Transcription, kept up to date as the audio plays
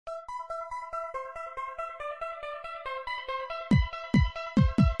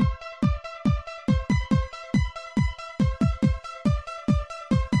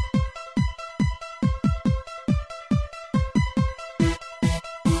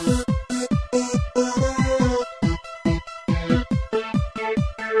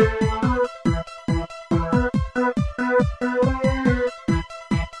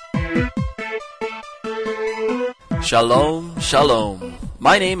Shalom, shalom.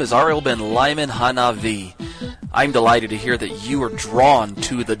 My name is Ariel ben Lyman Hanavi. I'm delighted to hear that you are drawn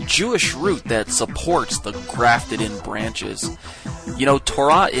to the Jewish root that supports the grafted-in branches. You know,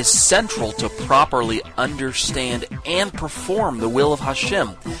 Torah is central to properly understand and perform the will of Hashem,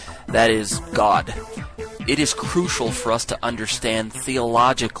 that is, God. It is crucial for us to understand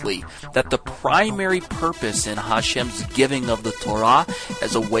theologically that the primary purpose in Hashem's giving of the Torah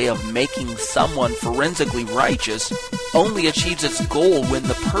as a way of making someone forensically righteous only achieves its goal when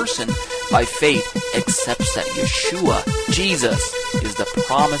the person, by faith, accepts that Yeshua, Jesus, is the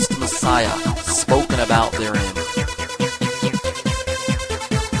promised Messiah spoken about therein.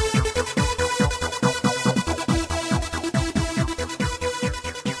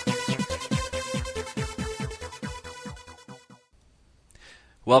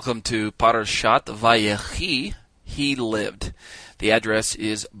 Welcome to Parashat Vayechi, He Lived. The address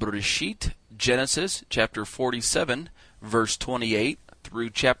is Bereshit, Genesis, chapter 47, verse 28,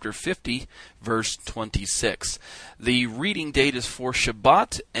 through chapter 50, verse 26. The reading date is for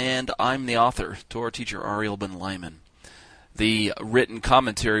Shabbat, and I'm the author, Torah teacher Ariel ben Lyman. The written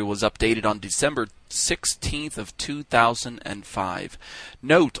commentary was updated on December 16th of 2005.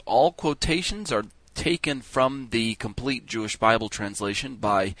 Note, all quotations are taken from the Complete Jewish Bible Translation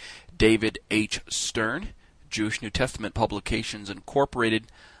by David H. Stern, Jewish New Testament Publications Incorporated,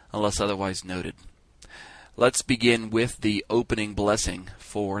 unless otherwise noted. Let's begin with the opening blessing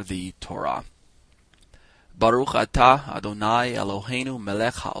for the Torah. Baruch atah Adonai Eloheinu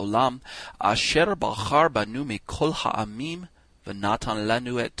melech haolam, asher bachar banu mikol ha'amim, v'natan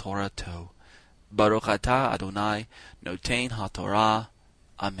lanu et Torato. Baruch atah Adonai noten ha'torah.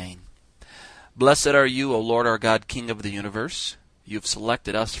 Amen. Blessed are you, O Lord our God, King of the universe. You have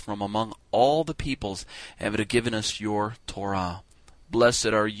selected us from among all the peoples and have given us your Torah. Blessed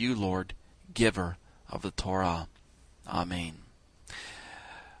are you, Lord, giver of the Torah. Amen.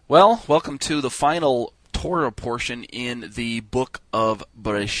 Well, welcome to the final Torah portion in the book of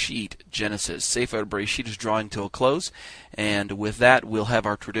Bereshit, Genesis. Sefer Bereshit is drawing to a close, and with that we'll have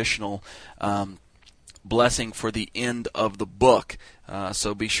our traditional blessing for the end of the book.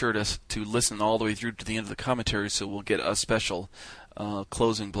 So be sure to listen all the way through to the end of the commentary, so we'll get a special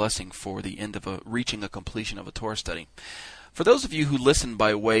closing blessing for the end of reaching a completion of a Torah study. For those of you who listen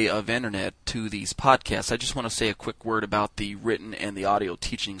by way of internet to these podcasts, I just want to say a quick word about the written and the audio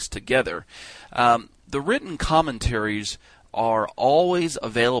teachings together. The written commentaries are always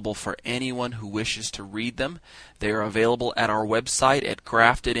available for anyone who wishes to read them. They are available at our website at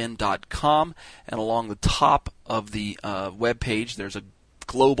graftedin.com, and along the top of the web page there's a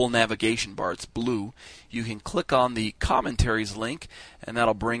global navigation bar. It's blue. You can click on the commentaries link, and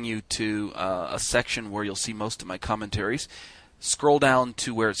that'll bring you to a section where you'll see most of my commentaries. Scroll down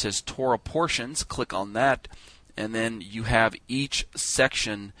to where it says Torah Portions, click on that, and then you have each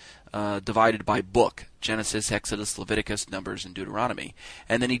section divided by book: Genesis, Exodus, Leviticus, Numbers, and Deuteronomy.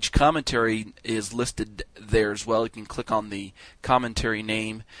 And then each commentary is listed there as well. You can click on the commentary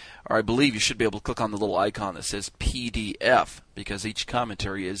name, or I believe you should be able to click on the little icon that says PDF, because each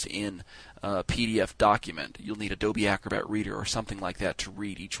commentary is in a PDF document. You'll need Adobe Acrobat Reader or something like that to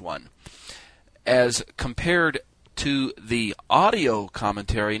read each one. As compared to the audio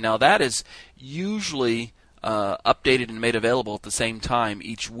commentary, now that is usually updated and made available at the same time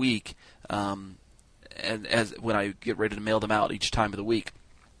each week, and as when I get ready to mail them out each time of the week.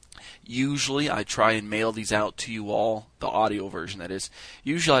 Usually I try and mail these out to you all, the audio version that is.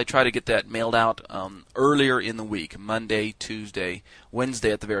 Usually I try to get that mailed out earlier in the week, Monday, Tuesday,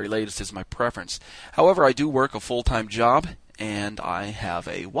 Wednesday at the very latest is my preference. However, I do work a full-time job, and I have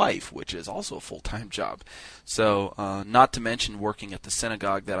a wife, which is also a full-time job. So, not to mention working at the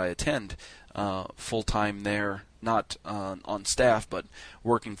synagogue that I attend, full-time there, not on staff, but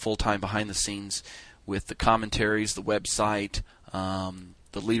working full-time behind the scenes with the commentaries, the website,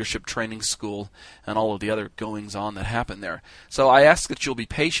 the leadership training school, and all of the other goings-on that happen there. So I ask that you'll be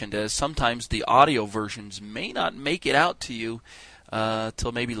patient, as sometimes the audio versions may not make it out to you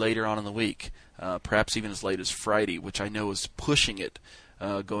till maybe later on in the week, perhaps even as late as Friday, which I know is pushing it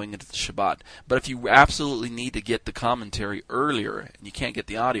going into the Shabbat. But if you absolutely need to get the commentary earlier and you can't get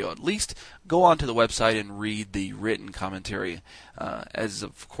the audio, at least go onto the website and read the written commentary, as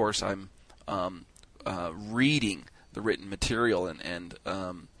of course I'm reading the written material and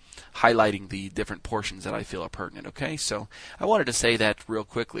highlighting the different portions that I feel are pertinent. Okay, so I wanted to say that real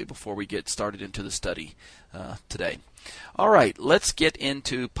quickly before we get started into the study today. All right, let's get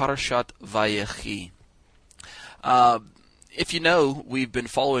into Parashat Vayechi. If you know, we've been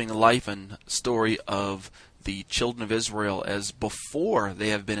following the life and story of the children of Israel as before they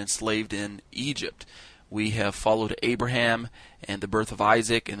have been enslaved in Egypt. we have followed Abraham and the birth of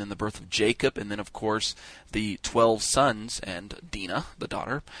Isaac, and then the birth of Jacob, and then, of course, the 12 sons and Dinah, the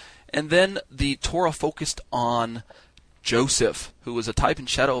daughter. And then the Torah focused on Joseph, who was a type and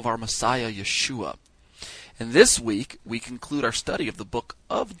shadow of our Messiah, Yeshua. And this week, we conclude our study of the book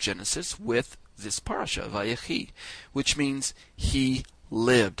of Genesis with this parasha, Vayechi, which means he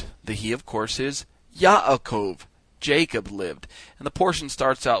lived. The he, of course, is Yaakov. Jacob lived. And the portion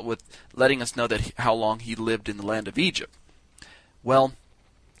starts out with letting us know that how long he lived in the land of Egypt. Well,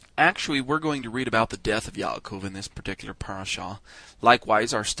 actually, we're going to read about the death of Yaakov in this particular parasha.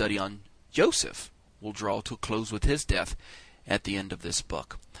 Likewise, our study on Joseph will draw to a close with his death at the end of this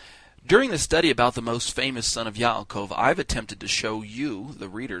book. During the study about the most famous son of Yaakov, I've attempted to show you, the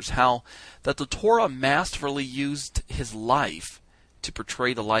readers, how that the Torah masterfully used his life to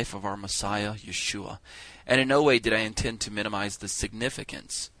portray the life of our Messiah, Yeshua. And in no way did I intend to minimize the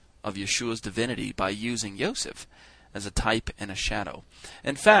significance of Yeshua's divinity by using Joseph as a type and a shadow.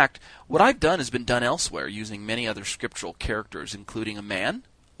 In fact, what I've done has been done elsewhere, using many other scriptural characters, including a man,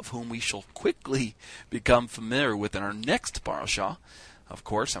 of whom we shall quickly become familiar with in our next parasha. Of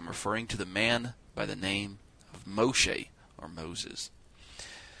course, I'm referring to the man by the name of Moshe, or Moses.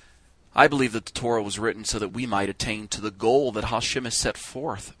 I believe that the Torah was written so that we might attain to the goal that Hashem has set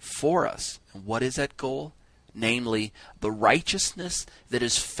forth for us. And what is that goal? Namely, the righteousness that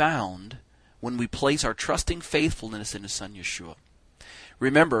is found when we place our trusting faithfulness in His Son Yeshua.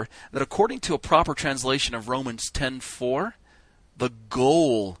 Remember that according to a proper translation of Romans 10:4, the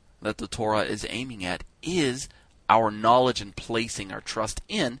goal that the Torah is aiming at is our knowledge and placing our trust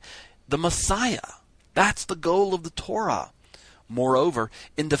in the Messiah. That's the goal of the Torah. Moreover,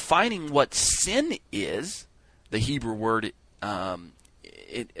 in defining what sin is, the Hebrew word,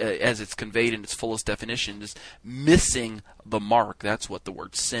 as it's conveyed in its fullest definition, is missing the mark. That's what the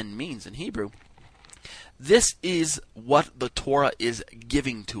word sin means in Hebrew. This is what the Torah is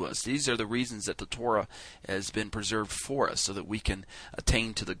giving to us. These are the reasons that the Torah has been preserved for us, so that we can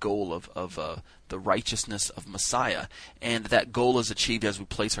attain to the goal of the righteousness of Messiah. And that goal is achieved as we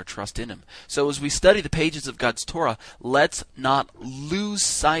place our trust in Him. So as we study the pages of God's Torah, let's not lose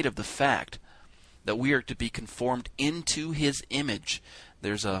sight of the fact that we are to be conformed into His image.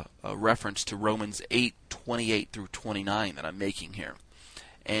 There's a reference to Romans 8:28 through 29 that I'm making here.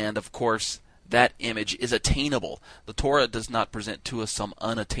 And of course, that image is attainable. The Torah does not present to us some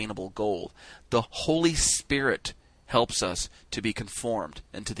unattainable goal. The Holy Spirit helps us to be conformed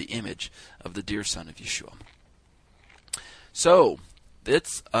into the image of the dear Son of Yeshua. So,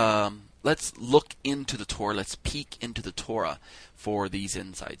 let's look into the Torah. Let's peek into the Torah for these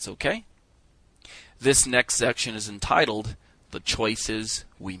insights, okay? This next section is entitled, The Choices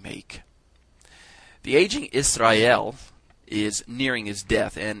We Make. The aging Israel is nearing his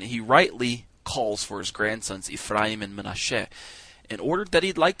death, and he rightly calls for his grandsons Ephraim and Menashe in order that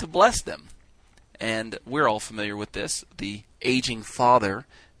he'd like to bless them. And we're all familiar with this. The aging father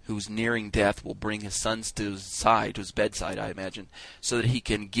who's nearing death will bring his sons to his side, to his bedside, I imagine, so that he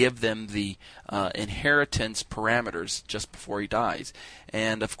can give them the inheritance parameters just before he dies.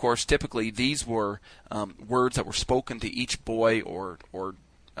 And of course, typically these were words that were spoken to each boy or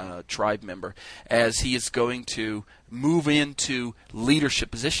tribe member as he is going to move into leadership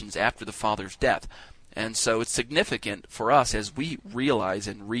positions after the father's death. And so it's significant for us as we realize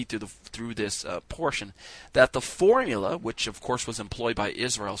and read through this portion that the formula, which of course was employed by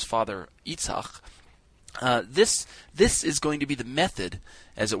Israel's father Yitzhak, this is going to be the method,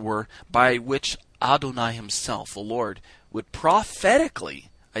 as it were, by which Adonai himself, the Lord, would prophetically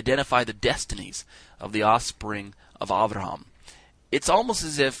identify the destinies of the offspring of Abraham. It's almost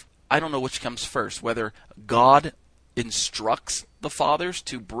as if, I don't know which comes first, whether God instructs the fathers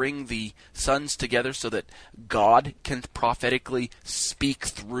to bring the sons together so that God can prophetically speak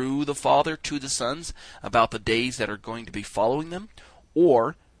through the father to the sons about the days that are going to be following them,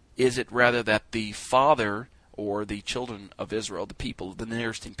 or is it rather that the father or the children of Israel, the people, the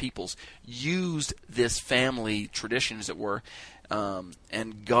nearest in peoples, used this family tradition, as it were,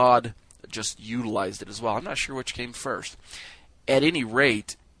 and God just utilized it as well? I'm not sure which came first. At any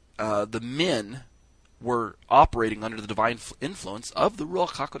rate, the men were operating under the divine influence of the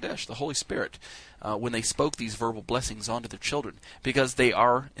Ruach HaKodesh, the Holy Spirit, when they spoke these verbal blessings onto their children, because they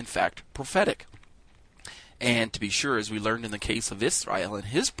are, in fact, prophetic. And to be sure, as we learned in the case of Israel and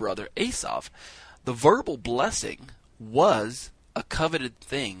his brother Esau, the verbal blessing was a coveted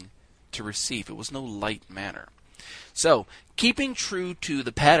thing to receive. It was no light matter. So, keeping true to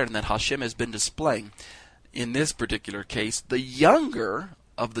the pattern that Hashem has been displaying, in this particular case, the younger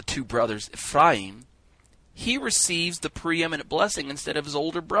of the two brothers, Ephraim, he receives the preeminent blessing instead of his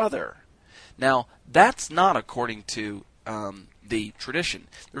older brother. Now, that's not according to the tradition.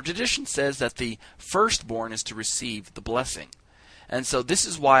 The tradition says that the firstborn is to receive the blessing. And so this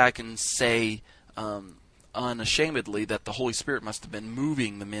is why I can say unashamedly that the Holy Spirit must have been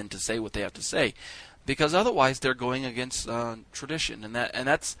moving the men to say what they have to say, because otherwise they're going against tradition, and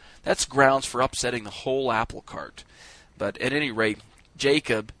that's grounds for upsetting the whole apple cart. But at any rate,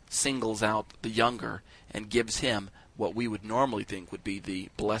 Jacob singles out the younger and gives him what we would normally think would be the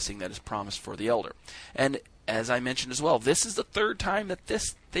blessing that is promised for the elder. And as I mentioned as well, this is the third time that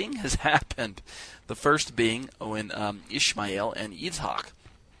this thing has happened. The first being when Ishmael and Yitzhak.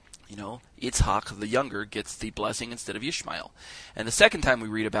 Yitzhak, the younger, gets the blessing instead of Ishmael. And the second time we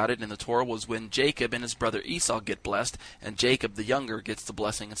read about it in the Torah was when Jacob and his brother Esau get blessed, and Jacob, the younger, gets the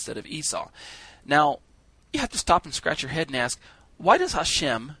blessing instead of Esau. Now, you have to stop and scratch your head and ask, why does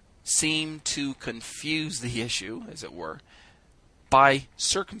Hashem seem to confuse the issue, as it were, by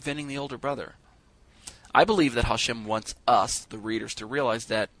circumventing the older brother? I believe that Hashem wants us, the readers, to realize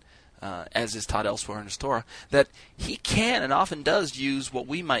that, as is taught elsewhere in his Torah, that he can and often does use what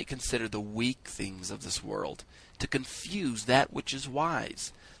we might consider the weak things of this world to confuse that which is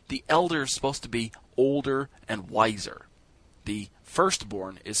wise. The elder is supposed to be older and wiser. The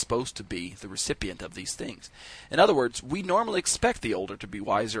firstborn is supposed to be the recipient of these things. In other words, we normally expect the older to be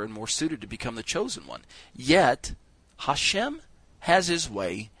wiser and more suited to become the chosen one. Yet, Hashem has his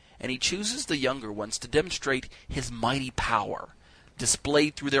way, and he chooses the younger ones to demonstrate his mighty power,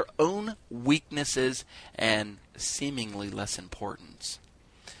 displayed through their own weaknesses and seemingly less importance.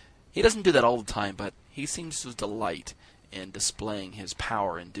 He doesn't do that all the time, but he seems to delight in displaying his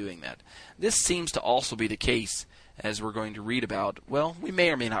power in doing that. This seems to also be the case, as we're going to read about. Well, we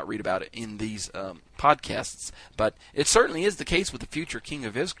may or may not read about it in these podcasts, but it certainly is the case with the future king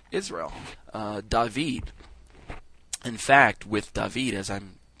of Israel, David. In fact, with David, as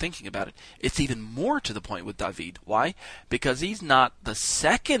I'm thinking about it, it's even more to the point with David. Why? Because he's not the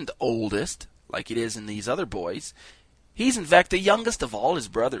second oldest, like it is in these other boys. He's in fact the youngest of all his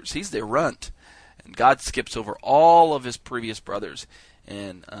brothers. He's the runt. And God skips over all of his previous brothers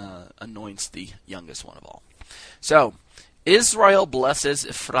and anoints the youngest one of all. So, Israel blesses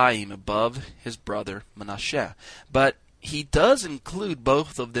Ephraim above his brother Manasseh, but he does include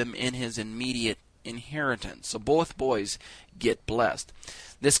both of them in his immediate inheritance. So both boys get blessed.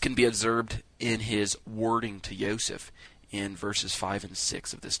 This can be observed in his wording to Joseph in verses 5 and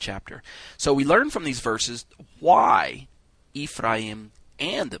 6 of this chapter. So we learn from these verses why Ephraim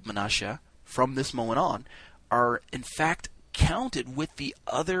and Manasseh, from this moment on, are in fact counted with the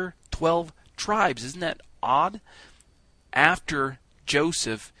other 12 tribes. Isn't that odd? After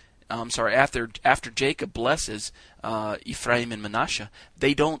Jacob blesses Ephraim and Manasseh,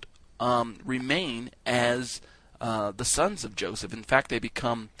 they don't remain as the sons of Joseph. In fact, they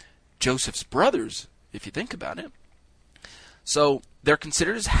become Joseph's brothers, if you think about it. So they're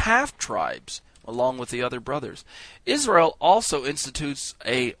considered as half-tribes, along with the other brothers. Israel also institutes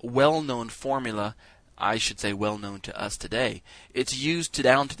a well-known formula, I should say well-known to us today. It's used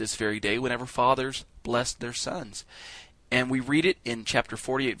down to this very day whenever fathers bless their sons. And we read it in chapter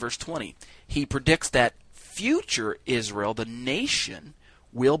 48, verse 20. He predicts that future Israel, the nation,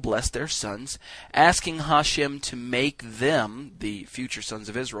 will bless their sons, asking Hashem to make them, the future sons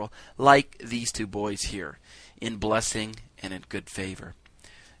of Israel, like these two boys here, in blessing and in good favor.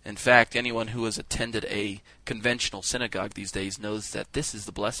 In fact, anyone who has attended a conventional synagogue these days knows that this is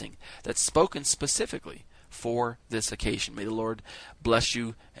the blessing that's spoken specifically for this occasion. May the Lord bless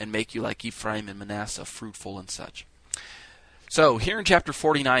you and make you like Ephraim and Manasseh, fruitful and such. So, here in chapter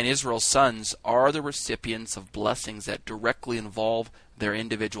 49, Israel's sons are the recipients of blessings that directly involve their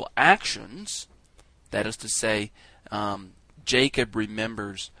individual actions. That is to say, Jacob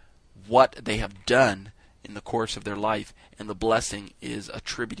remembers what they have done in the course of their life, and the blessing is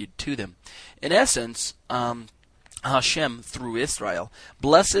attributed to them. In essence, Hashem, through Israel,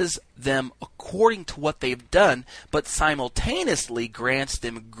 blesses them according to what they've done, but simultaneously grants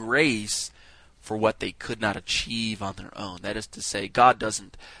them grace for what they could not achieve on their own. That is to say, God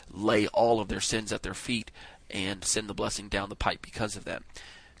doesn't lay all of their sins at their feet and send the blessing down the pipe because of that.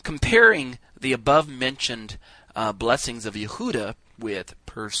 Comparing the above-mentioned blessings of Yehuda with,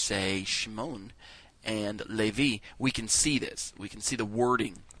 per se, Shimon and Levi, we can see this. We can see the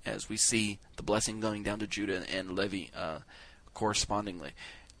wording as we see the blessing going down to Judah and Levi correspondingly.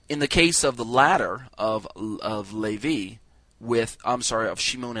 In the case of the latter of Levi, of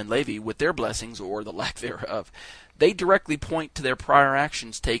Shimon and Levi, with their blessings, or the lack thereof, they directly point to their prior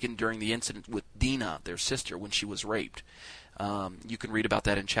actions taken during the incident with Dinah, their sister, when she was raped. You can read about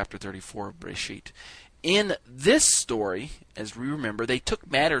that in chapter 34 of Breshit. In this story, as we remember, they took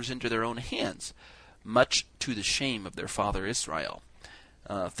matters into their own hands, much to the shame of their father Israel.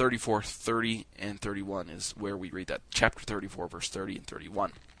 34, 30, and 31 is where we read that. Chapter 34, verse 30 and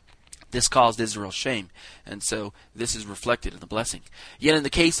 31. This caused Israel shame, and so this is reflected in the blessing. Yet in the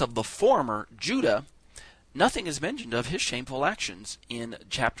case of the former, Judah, nothing is mentioned of his shameful actions in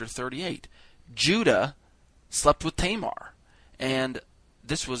chapter 38. Judah slept with Tamar, and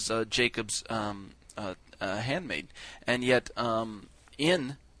this was Jacob's handmaid. And yet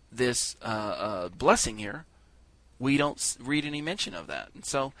in this blessing here, we don't read any mention of that. And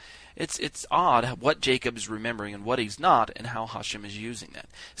so it's odd what Jacob is remembering and what he's not, and how Hashem is using that.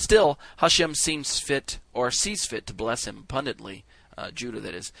 Still, Hashem sees fit to bless him abundantly, Judah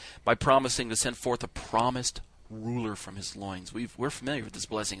that is, by promising to send forth a promised ruler from his loins. We're familiar with this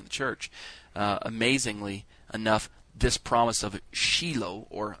blessing in the church. Amazingly enough, this promise of Shiloh,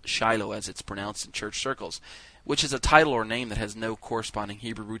 or Shiloh as it's pronounced in church circles, which is a title or name that has no corresponding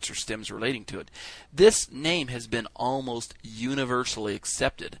Hebrew roots or stems relating to it. This name has been almost universally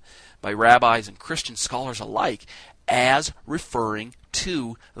accepted by rabbis and Christian scholars alike as referring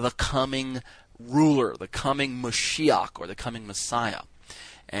to the coming ruler, the coming Mashiach, or the coming Messiah.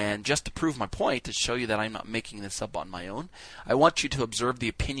 And just to prove my point, to show you that I'm not making this up on my own, I want you to observe the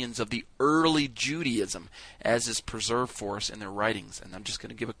opinions of the early Judaism as is preserved for us in their writings. And I'm just going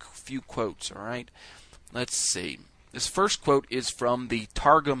to give a few quotes, all right? Let's see. This first quote is from the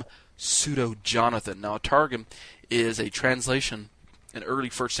Targum Pseudo-Jonathan. Now, a Targum is a translation, an early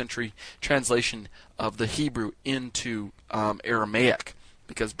first century translation of the Hebrew into Aramaic,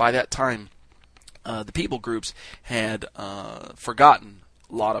 because by that time the people groups had forgotten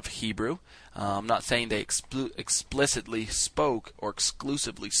a lot of Hebrew. I'm not saying they explicitly spoke or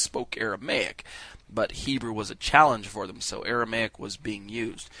exclusively spoke Aramaic, but Hebrew was a challenge for them, so Aramaic was being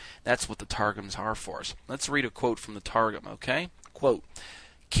used. That's what the Targums are for us. Let's read a quote from the Targum, okay? Quote,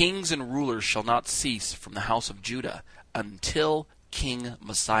 "Kings and rulers shall not cease from the house of Judah until King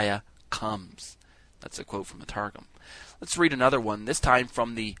Messiah comes." That's a quote from the Targum. Let's read another one, this time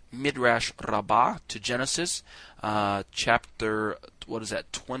from the Midrash Rabbah to Genesis, chapter,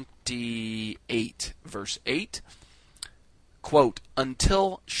 28, verse 8. Quote,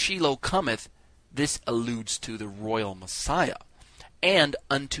 "Until Shiloh cometh," this alludes to the royal Messiah, "and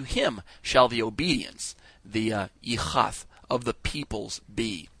unto him shall the obedience, the yichath, of the peoples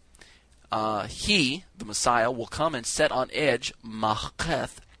be. He, the Messiah, will come and set on edge,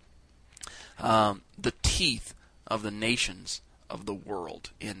 macheth, the teeth of the nations of the world,"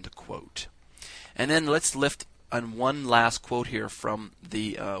 end quote. And then let's lift on one last quote here from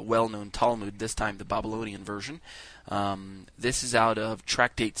the well-known Talmud, this time the Babylonian version. This is out of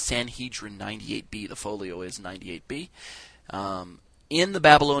Tractate Sanhedrin 98b. The folio is 98b. In the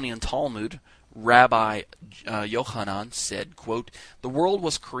Babylonian Talmud, Rabbi Yochanan said, quote, "The world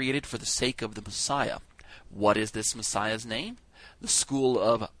was created for the sake of the Messiah. What is this Messiah's name?" The school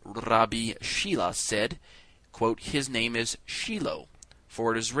of Rabbi Shila said, quote, "His name is Shiloh,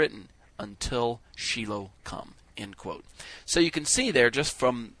 for it is written, until Shiloh come," end quote. So you can see there, just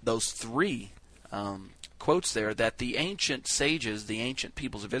from those three quotes there, that the ancient sages, the ancient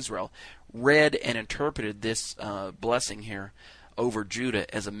peoples of Israel, read and interpreted this blessing here over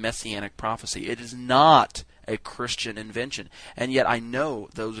Judah as a messianic prophecy. It is not a Christian invention. And yet I know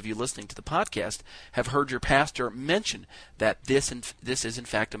those of you listening to the podcast have heard your pastor mention that this is in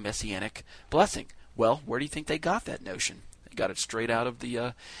fact a messianic blessing. Well, where do you think they got that notion? They got it straight out of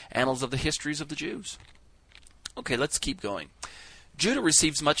the annals of the histories of the Jews. Okay, let's keep going. Judah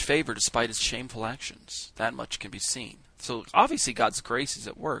receives much favor despite his shameful actions. That much can be seen. So obviously God's grace is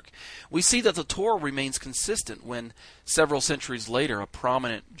at work. We see that the Torah remains consistent when several centuries later a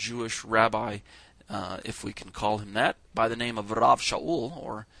prominent Jewish rabbi, if we can call him that, by the name of Rav Shaul,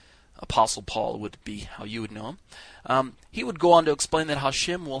 or Apostle Paul would be how you would know him, he would go on to explain that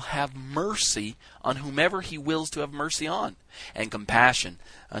Hashem will have mercy on whomever he wills to have mercy on, and compassion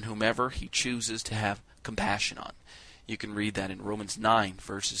on whomever he chooses to have compassion on. You can read that in Romans 9,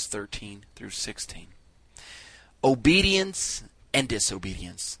 verses 13 through 16. Obedience and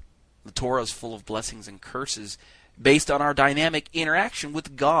disobedience. The Torah is full of blessings and curses based on our dynamic interaction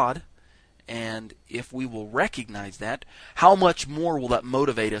with God. And if we will recognize that, how much more will that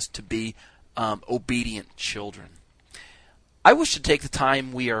motivate us to be obedient children? I wish to take the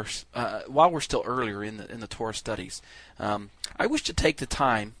time while we're still earlier in the Torah studies, I wish to take the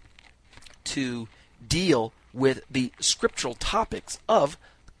time to deal with the scriptural topics of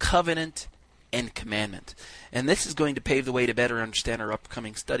covenant and commandment. And this is going to pave the way to better understand our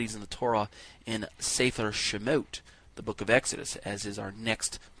upcoming studies in the Torah in Sefer Shemot, the book of Exodus, as is our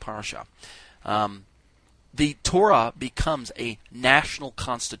next parasha. the Torah becomes a national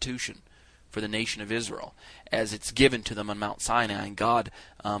constitution for the nation of Israel as it's given to them on Mount Sinai, and God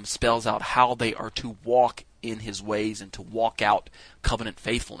spells out how they are to walk in His ways and to walk out covenant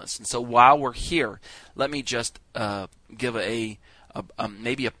faithfulness. And so while we're here, let me just give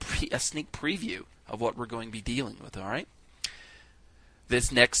maybe a sneak preview of what we're going to be dealing with. All right.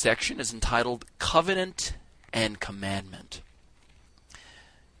 This next section is entitled Covenant and Commandment.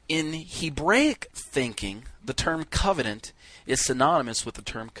 In Hebraic thinking, the term covenant is synonymous with the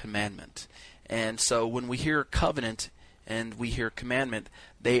term commandment. And so when we hear covenant and we hear commandment,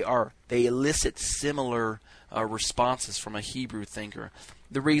 they elicit similar responses from a Hebrew thinker.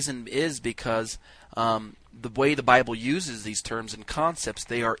 The reason is because the way the Bible uses these terms and concepts,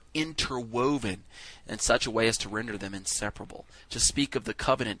 they are interwoven in such a way as to render them inseparable. To speak of the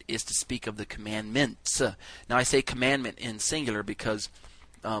covenant is to speak of the commandments. Now I say commandment in singular because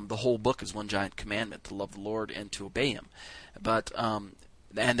the whole book is one giant commandment, to love the Lord and to obey Him. But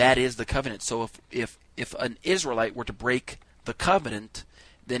and that is the covenant. So if an Israelite were to break the covenant,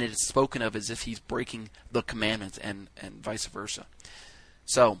 then it is spoken of as if he's breaking the commandments, and vice versa.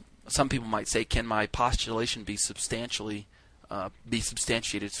 So some people might say, can my postulation be substantiated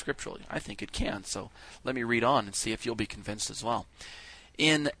scripturally? I think it can. So let me read on and see if you'll be convinced as well.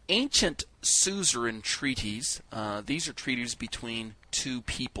 In ancient suzerain treaties, these are treaties between two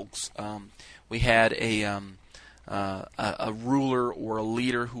peoples. We had a ruler or a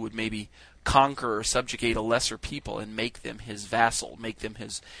leader who would maybe conquer or subjugate a lesser people and make them his vassal, make them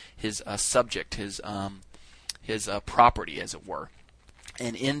his subject, his property, as it were.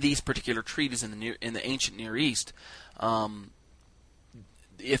 And in these particular treaties in the ancient Near East,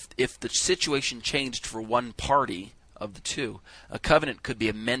 if the situation changed for one party of the two, a covenant could be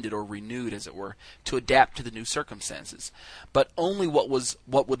amended or renewed, as it were, to adapt to the new circumstances. But only what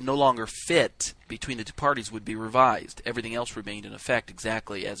would no longer fit between the two parties would be revised. Everything else remained in effect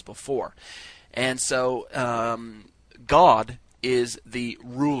exactly as before. And so God is the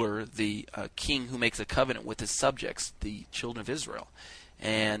ruler, the king who makes a covenant with his subjects, the children of Israel.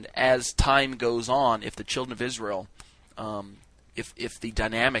 And as time goes on, if the children of Israel, if the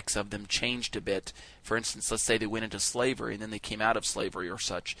dynamics of them changed a bit, for instance, let's say they went into slavery and then they came out of slavery or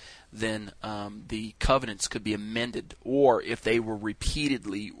such, then the covenants could be amended. Or if they were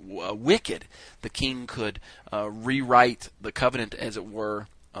repeatedly wicked, the king could rewrite the covenant, as it were,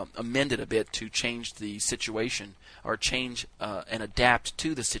 amend it a bit to change the situation, or change and adapt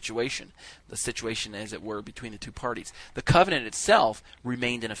to the situation as it were between the two parties. The covenant itself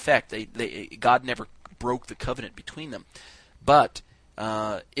remained in effect. God never broke the covenant between them. But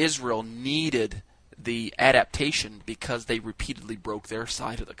Israel needed the adaptation because they repeatedly broke their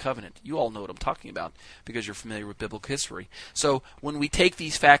side of the covenant. You all know what I'm talking about because you're familiar with biblical history. So when we take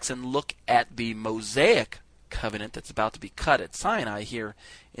these facts and look at the Mosaic covenant that's about to be cut at Sinai here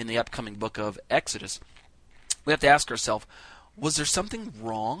in the upcoming book of Exodus, we have to ask ourselves, was there something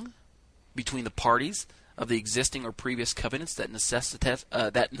wrong between the parties of the existing or previous covenants that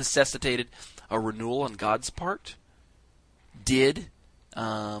necessitated a renewal on God's part? Did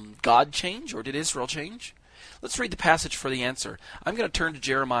God change, or did Israel change? Let's read the passage for the answer. I'm going to turn to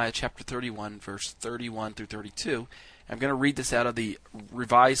Jeremiah chapter 31, verse 31 through 32. I'm going to read this out of the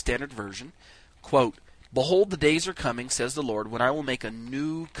Revised Standard Version. Quote, "Behold, the days are coming, says the Lord, when I will make a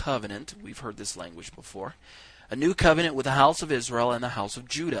new covenant." We've heard this language before. "A new covenant with the house of Israel and the house of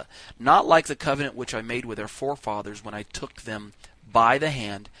Judah, not like the covenant which I made with their forefathers when I took them by the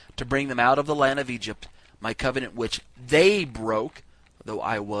hand to bring them out of the land of Egypt, my covenant which they broke, though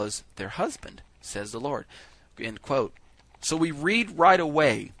I was their husband, says the Lord." End quote. So we read right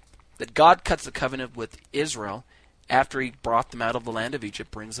away that God cuts the covenant with Israel after He brought them out of the land of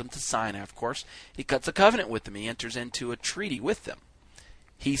Egypt, brings them to Sinai, of course. He cuts a covenant with them. He enters into a treaty with them.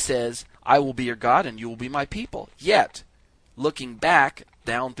 He says, "I will be your God and you will be my people." Yet, looking back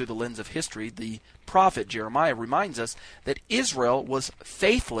down through the lens of history, the prophet Jeremiah reminds us that Israel was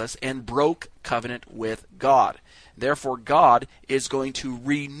faithless and broke covenant with God. Therefore, God is going to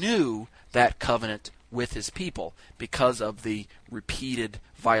renew that covenant with His people because of the repeated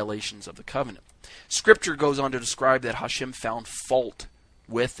violations of the covenant. Scripture goes on to describe that Hashem found fault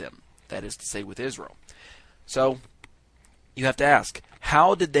with them, that is to say, with Israel. So, you have to ask,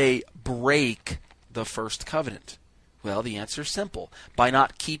 how did they break the first covenant? Well, the answer is simple. By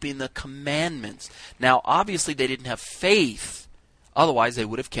not keeping the commandments. Now, obviously, they didn't have faith. Otherwise, they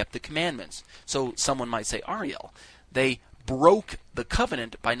would have kept the commandments. So, someone might say, Ariel, they broke the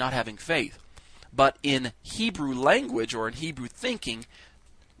covenant by not having faith. But in Hebrew language or in Hebrew thinking,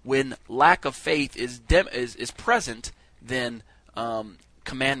 when lack of faith is present, then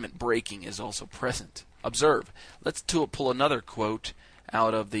commandment breaking is also present. observe. Let's pull another quote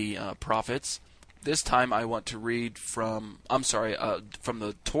out of the prophets. This time I want to read from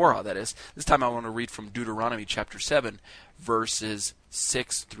the Torah, that is. This time I want to read from Deuteronomy chapter 7, verses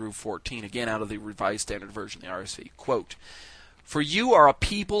 6 through 14, again out of the Revised Standard Version, the RSV. Quote, "For you are a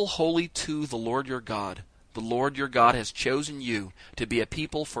people holy to the Lord your God. The Lord your God has chosen you to be a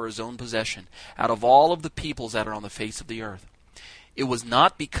people for his own possession, out of all of the peoples that are on the face of the earth. It was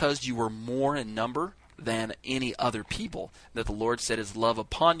not because you were more in number than any other people that the Lord set his love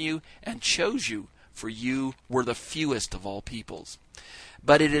upon you and chose you, for you were the fewest of all peoples.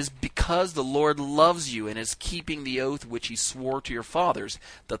 But it is because the Lord loves you and is keeping the oath which he swore to your fathers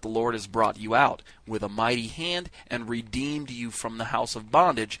that the Lord has brought you out with a mighty hand and redeemed you from the house of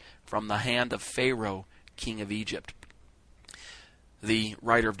bondage, from the hand of Pharaoh, king of Egypt." The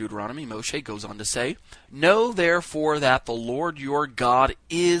writer of Deuteronomy, Moshe, goes on to say, "Know therefore that the Lord your God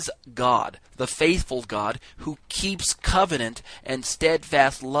is God, the faithful God, who keeps covenant and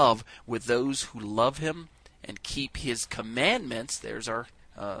steadfast love with those who love him and keep his commandments." There's our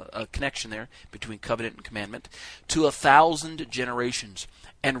a connection there between covenant and commandment. "To 1,000 generations,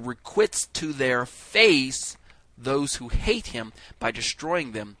 and requits to their face those who hate him by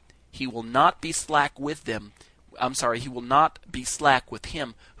destroying them. He will not be slack with them. He will not be slack with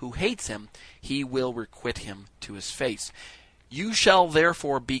him who hates him. He will requite him to his face. You shall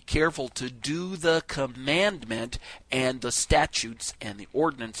therefore be careful to do the commandment and the statutes and the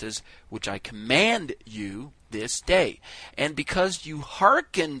ordinances which I command you this day. And because you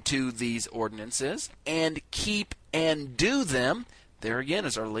hearken to these ordinances and keep and do them," there again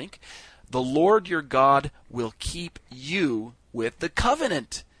is our link, "the Lord your God will keep you with the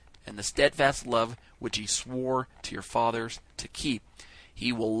covenant and the steadfast love which he swore to your fathers to keep.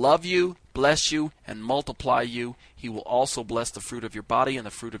 He will love you, bless you, and multiply you. He will also bless the fruit of your body and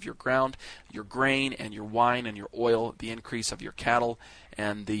the fruit of your ground, your grain and your wine and your oil, the increase of your cattle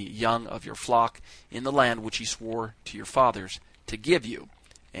and the young of your flock, in the land which he swore to your fathers to give you."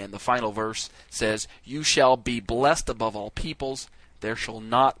 And the final verse says, "You shall be blessed above all peoples. There shall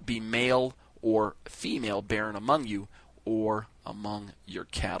not be male or female barren among you or among your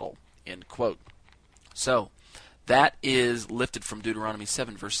cattle." End quote. So, that is lifted from Deuteronomy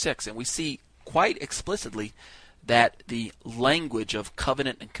 7, verse 6. And we see quite explicitly that the language of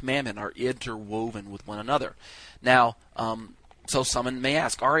covenant and commandment are interwoven with one another. Now, so someone may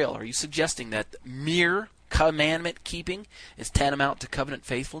ask, Ariel, are you suggesting that mere commandment keeping is tantamount to covenant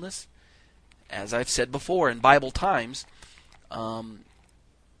faithfulness? As I've said before, in Bible times, all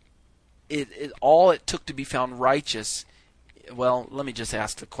it took to be found righteous. Well, let me just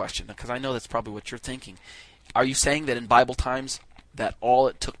ask the question, because I know that's probably what you're thinking. Are you saying that in Bible times that all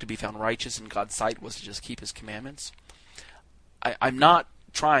it took to be found righteous in God's sight was to just keep his commandments? I'm not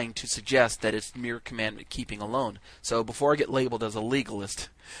trying to suggest that it's mere commandment keeping alone. So before I get labeled as a legalist,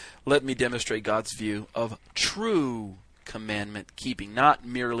 let me demonstrate God's view of true commandment keeping, not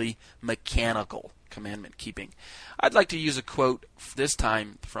merely mechanical commandment keeping. I'd like to use a quote this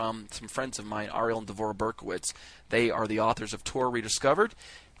time from some friends of mine, Ariel and Devorah Berkowitz. They are the authors of Torah Rediscovered.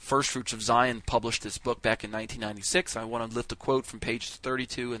 First Fruits of Zion published this book back in 1996. I want to lift a quote from pages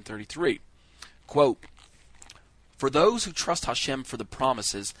 32 and 33. Quote, "For those who trust Hashem for the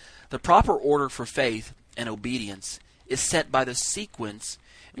promises, the proper order for faith and obedience is set by the sequence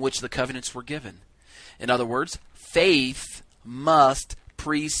in which the covenants were given. In other words, faith must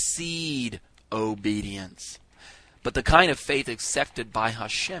precede obedience. But the kind of faith accepted by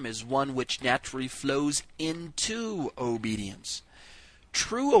Hashem is one which naturally flows into obedience.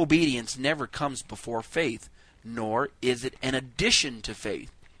 True obedience never comes before faith, nor is it an addition to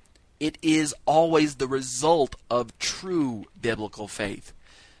faith. It is always the result of true biblical faith.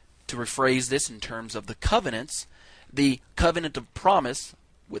 To rephrase this in terms of the covenants, the covenant of promise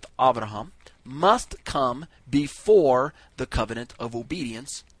with Abraham must come before the covenant of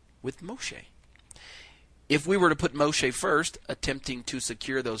obedience with Moshe. If we were to put Moshe first, attempting to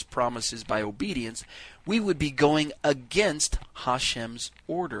secure those promises by obedience, we would be going against Hashem's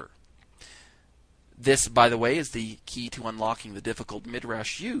order. This, by the way, is the key to unlocking the difficult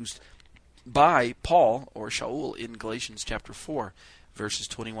midrash used by Paul, or Shaul, in Galatians chapter 4, verses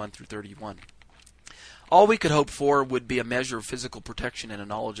 21 through 31. All we could hope for would be a measure of physical protection and a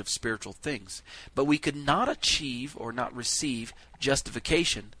knowledge of spiritual things, but we could not achieve or not receive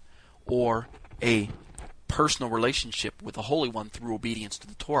justification or a personal relationship with the Holy One through obedience to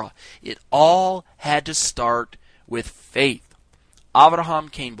the Torah. It all had to start with faith. Abraham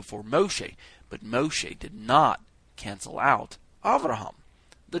came before Moshe, but Moshe did not cancel out Abraham.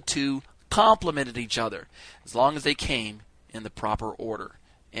 The two complemented each other as long as they came in the proper order.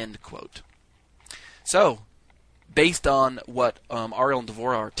 End quote. So, based on what Ariel and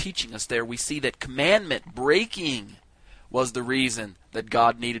Devorah are teaching us there, we see that commandment breaking was the reason that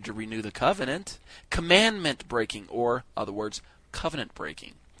God needed to renew the covenant. Commandment breaking, or, other words, covenant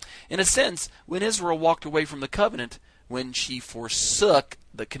breaking. In a sense, when Israel walked away from the covenant, when she forsook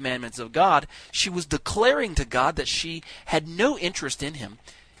the commandments of God, she was declaring to God that she had no interest in Him,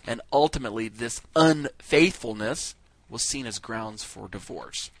 and ultimately this unfaithfulness was seen as grounds for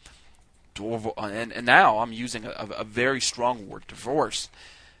divorce. And now I'm using a very strong word, divorce.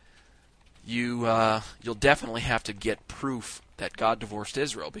 You'll definitely have to get proof that God divorced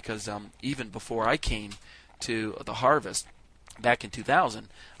Israel, because even before I came to the harvest back in 2000,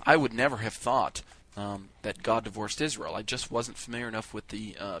 I would never have thought that God divorced Israel. I just wasn't familiar enough with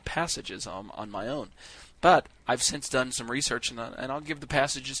the passages on my own. But I've since done some research, and I'll give the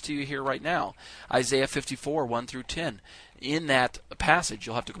passages to you here right now. Isaiah 54, 1 through 10. In that passage,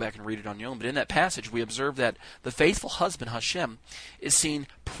 you'll have to go back and read it on your own, but in that passage we observe that the faithful husband, Hashem, is seen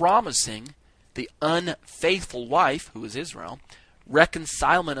promising the unfaithful wife, who is Israel,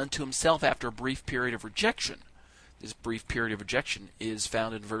 reconcilement unto himself after a brief period of rejection. This brief period of rejection is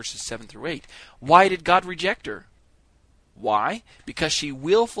found in verses 7 through 8. Why did God reject her? Why? Because she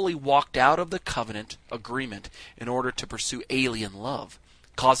willfully walked out of the covenant agreement in order to pursue alien love,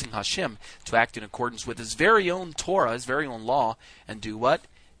 causing Hashem to act in accordance with His very own Torah, His very own law, and do what?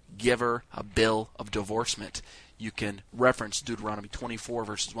 Give her a bill of divorcement. You can reference Deuteronomy 24,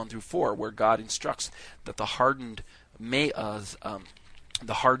 verses 1 through 4, where God instructs that the hardened mate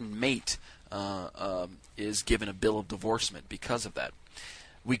is given a bill of divorcement because of that.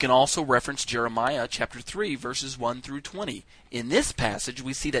 We can also reference Jeremiah chapter 3, verses 1 through 20. In this passage,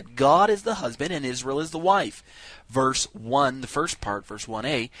 we see that God is the husband and Israel is the wife. Verse 1, the first part, verse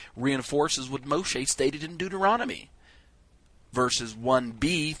 1a, reinforces what Moshe stated in Deuteronomy. Verses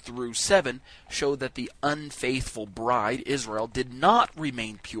 1b through 7 show that the unfaithful bride, Israel, did not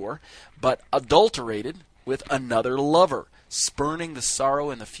remain pure, but adulterated with another lover, spurning the sorrow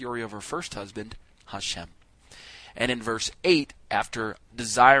and the fury of her first husband, Hashem. And in verse 8, after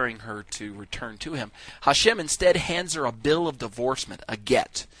desiring her to return to him, Hashem instead hands her a bill of divorcement, a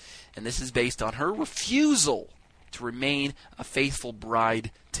get. And this is based on her refusal to remain a faithful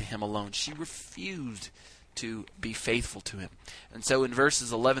bride to him alone. She refused to be faithful to him. And so in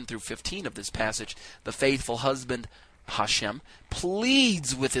verses 11 through 15 of this passage, the faithful husband, Hashem,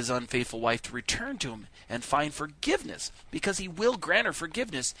 pleads with his unfaithful wife to return to him and find forgiveness, because he will grant her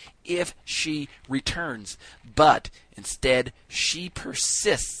forgiveness if she returns. But instead, she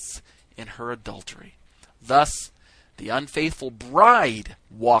persists in her adultery. Thus, the unfaithful bride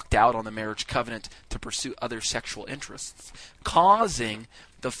walked out on the marriage covenant to pursue other sexual interests, causing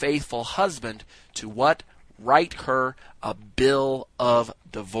the faithful husband to what? Write her a bill of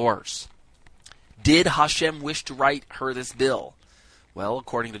divorce. Did Hashem wish to write her this bill? Well,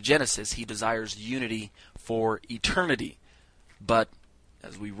 according to Genesis, He desires unity for eternity. But,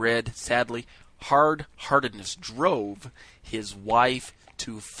 as we read, sadly, hard-heartedness drove his wife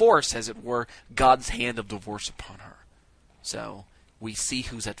to force, as it were, God's hand of divorce upon her. So, we see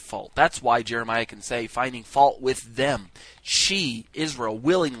who's at fault. That's why Jeremiah can say, finding fault with them. She, Israel,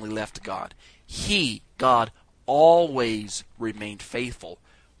 willingly left God. He, God, always remained faithful,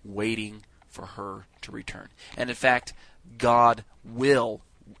 waiting for her to return. And in fact, God will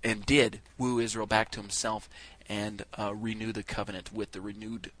and did woo Israel back to Himself and renew the covenant with the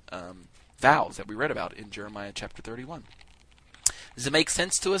renewed vows that we read about in Jeremiah chapter 31. Does it make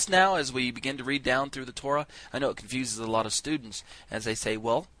sense to us now as we begin to read down through the Torah? I know it confuses a lot of students as they say,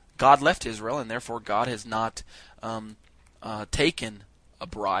 well, God left Israel and therefore God has not taken a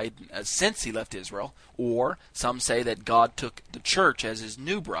bride since He left Israel. Or some say that God took the church as His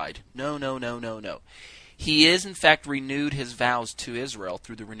new bride. No. He is, in fact, renewed His vows to Israel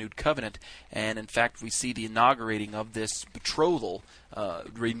through the renewed covenant. And, in fact, we see the inaugurating of this betrothal,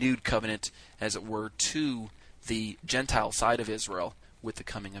 renewed covenant, as it were, to the Gentile side of Israel with the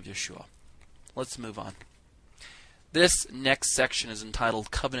coming of Yeshua. Let's move on. This next section is entitled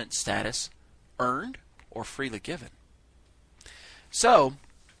Covenant Status, Earned or Freely Given. So,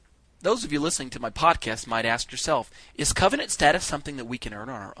 those of you listening to my podcast might ask yourself, is covenant status something that we can earn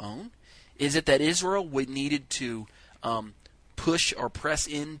on our own? Is it that Israel needed to push or press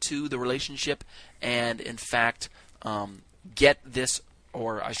into the relationship and, in fact, get this,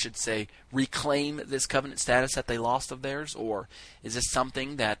 or I should say, reclaim this covenant status that they lost of theirs? Or is this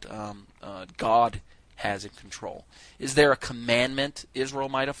something that God has in control? Is there a commandment, Israel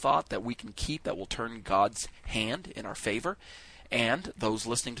might have thought, that we can keep that will turn God's hand in our favor? And those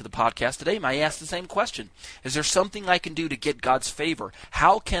listening to the podcast today may ask the same question. Is there something I can do to get God's favor?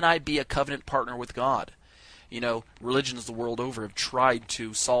 How can I be a covenant partner with God? You know, religions the world over have tried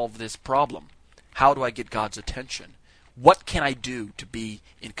to solve this problem. How do I get God's attention? What can I do to be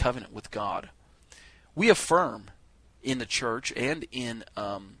in covenant with God? We affirm in the church and in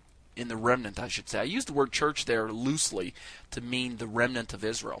the remnant, I should say. I use the word church there loosely to mean the remnant of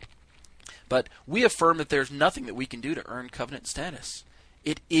Israel. But we affirm that there's nothing that we can do to earn covenant status.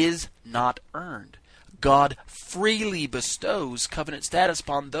 It is not earned. God freely bestows covenant status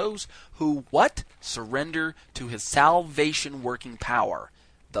upon those who, what? Surrender to His salvation working power.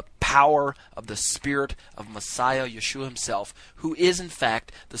 The power of the Spirit of Messiah Yeshua Himself, who is in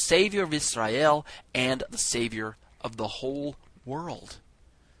fact the Savior of Israel and the Savior of the whole world.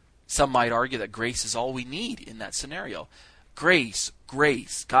 Some might argue that grace is all we need in that scenario. Grace,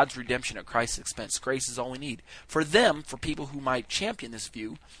 God's redemption at Christ's expense. Grace is all we need. For them, for people who might champion this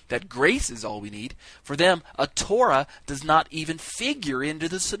view, that grace is all we need, for them, a Torah does not even figure into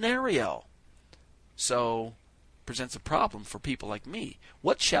the scenario. So, presents a problem for people like me.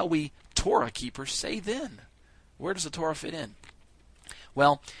 What shall we Torah keepers say then? Where does the Torah fit in?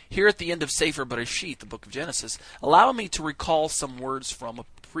 Well, here at the end of Sefer Bereshit, the book of Genesis, allow me to recall some words from a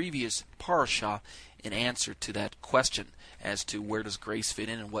previous parasha in answer to that question as to where does grace fit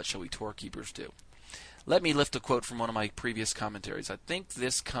in and what shall we Torah keepers do. Let me lift a quote from one of my previous commentaries. I think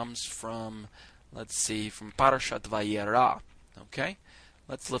this comes from, from Parashat Vayera. Okay?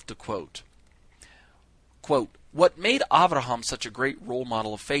 Let's lift a quote. Quote, "What made Avraham such a great role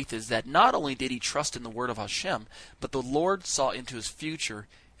model of faith is that not only did he trust in the word of Hashem, but the Lord saw into his future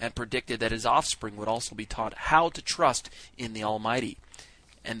and predicted that his offspring would also be taught how to trust in the Almighty."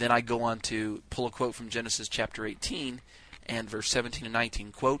 And then I go on to pull a quote from Genesis chapter 18 and verse 17 and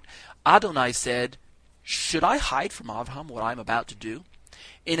 19. Quote, "Adonai said, 'Should I hide from Avraham what I am about to do?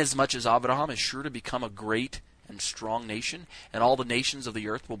 Inasmuch as Avraham is sure to become a great and strong nation, and all the nations of the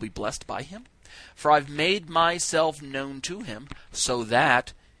earth will be blessed by him. For I've made myself known to him, so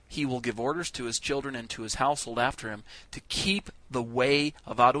that he will give orders to his children and to his household after him to keep the way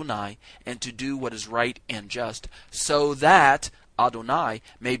of Adonai and to do what is right and just, so that Adonai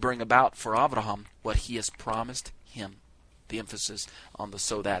may bring about for Avraham what he has promised him.'" The emphasis on the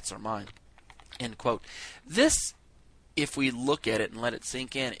 "so that's" are mine. End quote. This, if we look at it and let it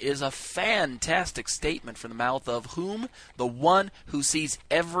sink in, is a fantastic statement from the mouth of whom? The one who sees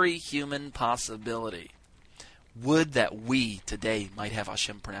every human possibility. Would that we today might have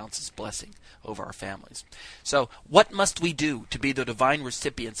Hashem pronounce His blessing over our families. So, what must we do to be the divine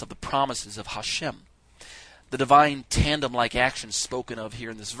recipients of the promises of Hashem? The divine tandem-like actions spoken of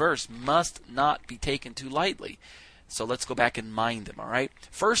here in this verse must not be taken too lightly. So let's go back and mind them, all right?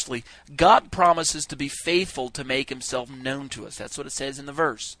 Firstly, God promises to be faithful to make Himself known to us. That's what it says in the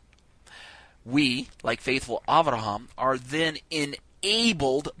verse. We, like faithful Avraham, are then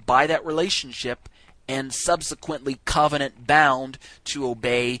enabled by that relationship and subsequently covenant bound to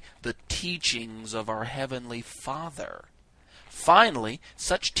obey the teachings of our Heavenly Father. Finally,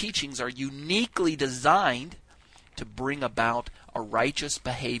 such teachings are uniquely designed to bring about a righteous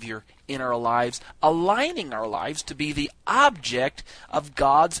behavior in our lives, aligning our lives to be the object of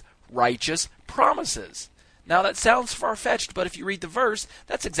God's righteous promises. Now that sounds far-fetched, but if you read the verse,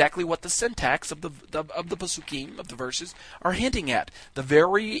 that's exactly what the syntax of the pasukim, of the verses, are hinting at. The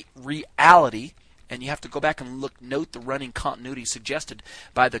very reality, and you have to go back and note the running continuity suggested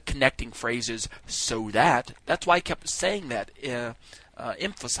by the connecting phrases, so that. That's why I kept saying that,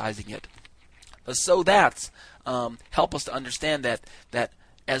 emphasizing it. The so that's help us to understand that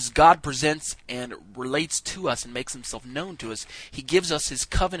as God presents and relates to us and makes Himself known to us, He gives us His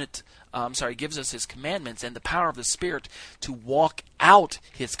gives us His commandments and the power of the Spirit to walk out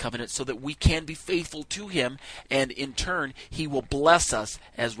His covenant so that we can be faithful to Him, and in turn He will bless us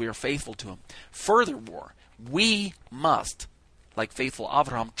as we are faithful to Him. Furthermore, we must, like faithful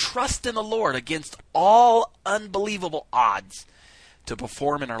Avraham, trust in the Lord against all unbelievable odds to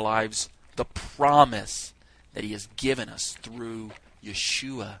perform in our lives the promise that He has given us through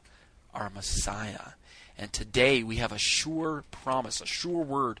Yeshua, our Messiah. And today we have a sure promise, a sure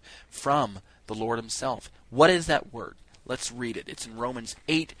word from the Lord Himself. What is that word? Let's read it. It's in Romans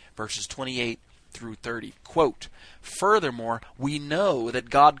 8, verses 28 through 30. Quote, "Furthermore, we know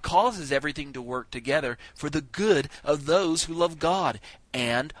that God causes everything to work together for the good of those who love God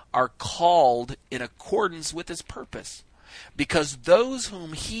and are called in accordance with His purpose. Because those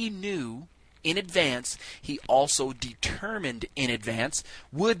whom He knew in advance, He also determined in advance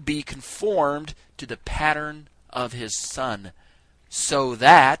would be conformed to the pattern of His Son, so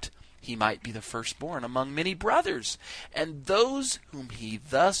that he might be the firstborn among many brothers. And those whom he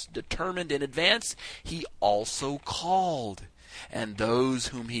thus determined in advance, he also called. And those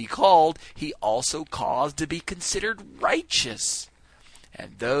whom he called, he also caused to be considered righteous.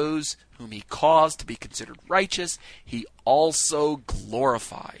 And those whom he caused to be considered righteous, he also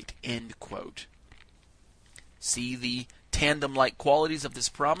glorified. End quote. See the tandem-like qualities of this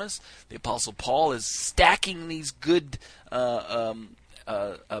promise? The Apostle Paul is stacking these good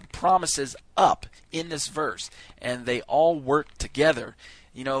promises up in this verse, and they all work together.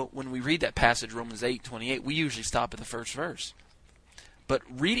 You know, when we read that passage, Romans 8:28, we usually stop at the first verse. But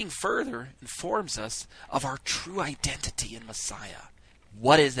reading further informs us of our true identity in Messiah.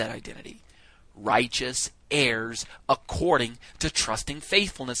 What is that identity? Righteous heirs according to trusting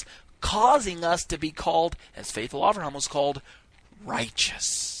faithfulness, causing us to be called, as faithful Abraham was called,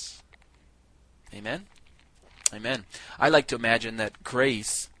 righteous. Amen? Amen. I like to imagine that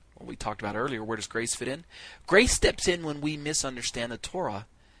grace, what we talked about earlier, where does grace fit in? Grace steps in when we misunderstand the Torah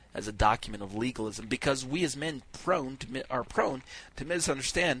as a document of legalism, because we as men are prone to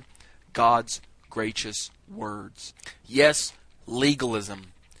misunderstand God's gracious words. Yes, legalism.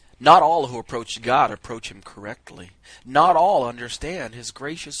 Not all who approach God approach Him correctly. Not all understand His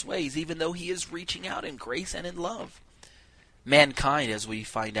gracious ways, even though He is reaching out in grace and in love. Mankind, as we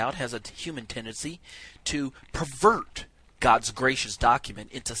find out, has a human tendency to pervert God's gracious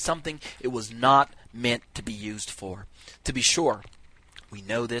document into something it was not meant to be used for. To be sure, we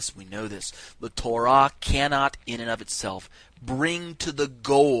know this. The Torah cannot, in and of itself, bring to the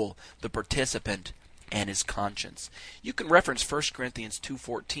goal the participant and his conscience. You can reference 1 Corinthians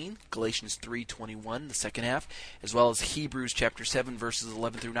 2:14, Galatians 3:21, the second half, as well as Hebrews chapter 7, verses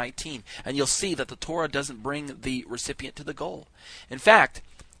 11 through 19, and you'll see that the Torah doesn't bring the recipient to the goal. In fact,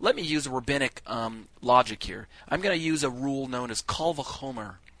 let me use a rabbinic logic here. I'm going to use a rule known as kal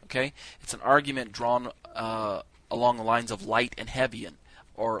vachomer. Okay, it's an argument drawn along the lines of light and heavy,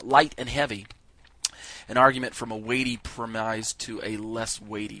 an argument from a weighty premise to a less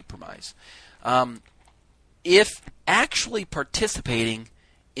weighty premise. If actually participating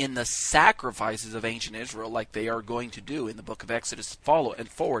in the sacrifices of ancient Israel, like they are going to do in the book of Exodus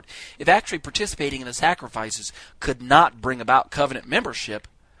forward, if actually participating in the sacrifices could not bring about covenant membership,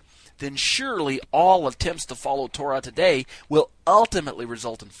 then surely all attempts to follow Torah today will ultimately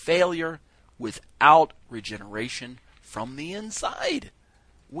result in failure without regeneration from the inside.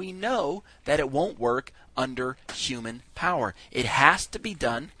 We know that it won't work under human power. It has to be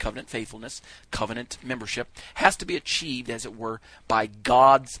done, covenant faithfulness, covenant membership, has to be achieved, as it were, by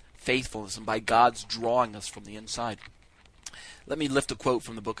God's faithfulness and by God's drawing us from the inside. Let me lift a quote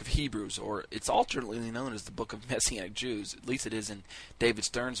from the book of Hebrews, or it's alternately known as the book of Messianic Jews. At least it is in David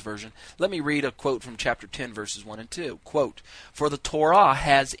Stern's version. Let me read a quote from chapter 10, verses 1 and 2. Quote, "For the Torah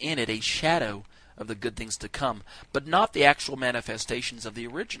has in it a shadow of the good things to come, but not the actual manifestations of the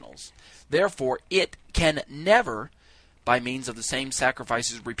originals. Therefore, it can never, by means of the same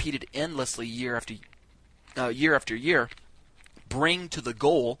sacrifices repeated endlessly year after year, bring to the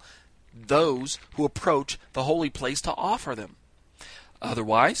goal those who approach the holy place to offer them.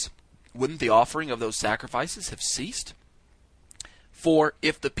 Otherwise, wouldn't the offering of those sacrifices have ceased? For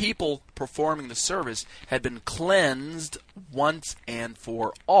if the people performing the service had been cleansed once and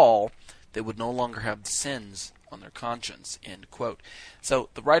for all, they would no longer have sins on their conscience." End quote. So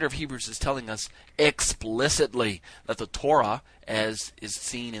the writer of Hebrews is telling us explicitly that the Torah, as is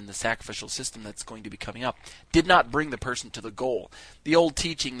seen in the sacrificial system that's going to be coming up, did not bring the person to the goal. The old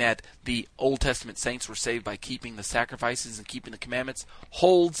teaching that the Old Testament saints were saved by keeping the sacrifices and keeping the commandments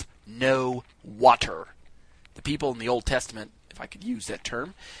holds no water. The people in the Old Testament, if I could use that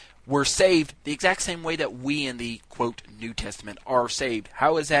term, were saved the exact same way that we in the, quote, New Testament are saved.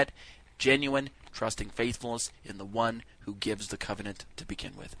 How is that? Genuine, trusting faithfulness in the one who gives the covenant to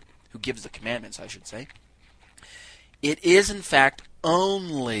begin with. Who gives the commandments, I should say. It is, in fact,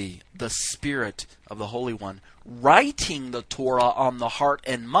 only the Spirit of the Holy One writing the Torah on the heart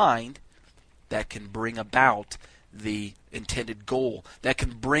and mind that can bring about the intended goal, that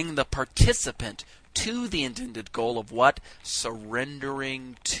can bring the participant to the intended goal of what?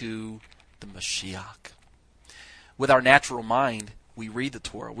 Surrendering to the Mashiach. With our natural mind, we read the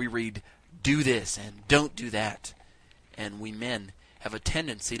Torah. We read, do this and don't do that. And we men have a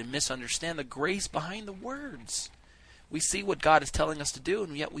tendency to misunderstand the grace behind the words. We see what God is telling us to do,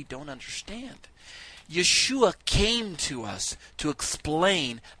 and yet we don't understand. Yeshua came to us to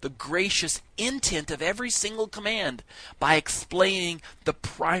explain the gracious intent of every single command by explaining the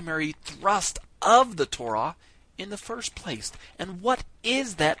primary thrust of the Torah in the first place. And what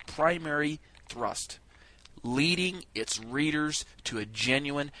is that primary thrust? leading its readers to a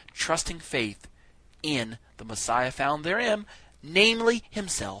genuine, trusting faith in the Messiah found therein, namely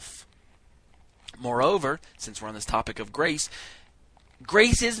himself. Moreover, since we're on this topic of grace,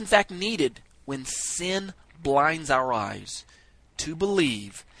 grace is in fact needed when sin blinds our eyes to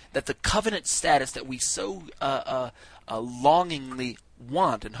believe that the covenant status that we so longingly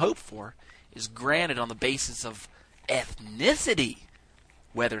want and hope for is granted on the basis of ethnicity,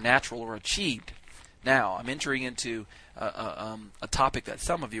 whether natural or achieved. Now, I'm entering into a topic that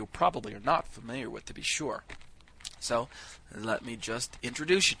some of you probably are not familiar with, to be sure. So, let me just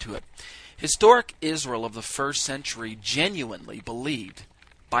introduce you to it. Historic Israel of the first century genuinely believed,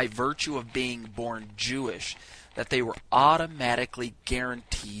 by virtue of being born Jewish, that they were automatically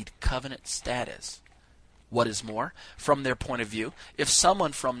guaranteed covenant status. What is more, from their point of view, if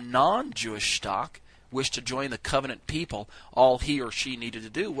someone from non-Jewish stock wished to join the covenant people, all he or she needed to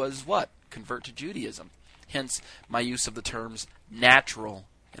do was what? Convert to Judaism. Hence, my use of the terms natural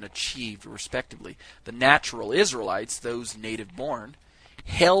and achieved, respectively. The natural Israelites, those native-born,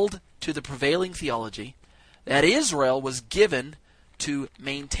 held to the prevailing theology that Israel was given to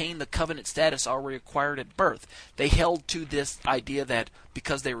maintain the covenant status already acquired at birth. They held to this idea that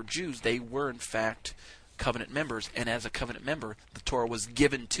because they were Jews, they were in fact covenant members, and as a covenant member, the Torah was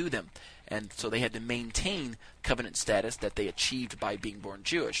given to them. And so they had to maintain covenant status that they achieved by being born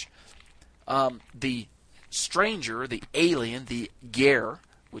Jewish. The stranger, the alien, the ger,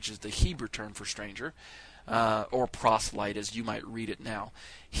 which is the Hebrew term for stranger, or proselyte as you might read it now,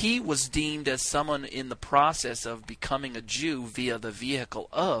 he was deemed as someone in the process of becoming a Jew via the vehicle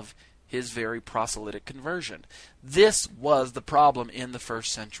of his very proselytic conversion. This was the problem in the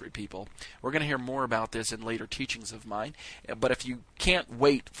first century, people. We're going to hear more about this in later teachings of mine, but if you can't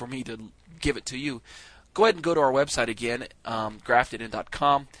wait for me to give it to you, go ahead and go to our website again,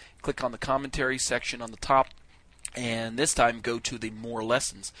 graftedin.com, click on the commentary section on the top, and this time go to the More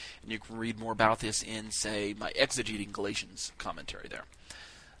Lessons, and you can read more about this in, say, my Exegeting Galatians commentary there.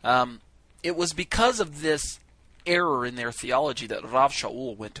 It was because of this error in their theology that Rav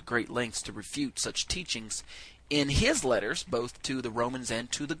Shaul went to great lengths to refute such teachings in his letters, both to the Romans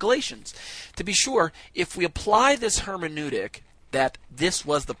and to the Galatians. To be sure, if we apply this hermeneutic, that this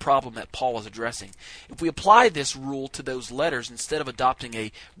was the problem that Paul was addressing, if we apply this rule to those letters instead of adopting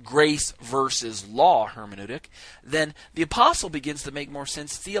a grace versus law hermeneutic, then the apostle begins to make more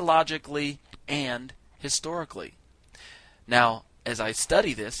sense theologically and historically. Now, as I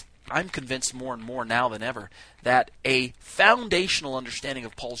study this, I'm convinced more and more now than ever that a foundational understanding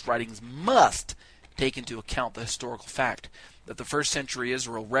of Paul's writings must take into account the historical fact that the first century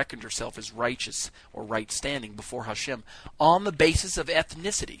Israel reckoned herself as righteous or right standing before Hashem on the basis of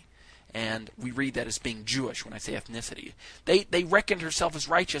ethnicity. And we read that as being Jewish when I say ethnicity. They reckoned herself as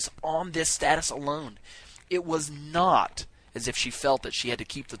righteous on this status alone. It was not as if she felt that she had to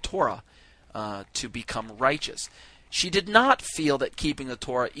keep the Torah to become righteous. She did not feel that keeping the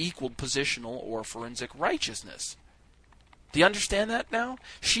Torah equaled positional or forensic righteousness. Do you understand that now?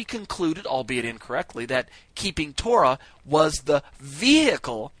 She concluded, albeit incorrectly, that keeping Torah was the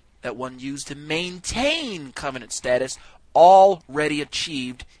vehicle that one used to maintain covenant status already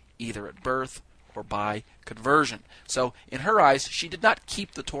achieved either at birth or by conversion. So, in her eyes, she did not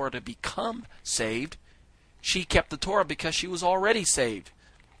keep the Torah to become saved. She kept the Torah because she was already saved.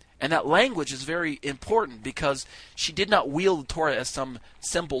 And that language is very important because she did not wield the Torah as some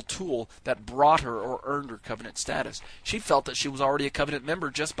simple tool that brought her or earned her covenant status. She felt that she was already a covenant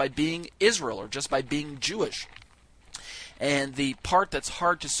member just by being Israel or just by being Jewish. And the part that's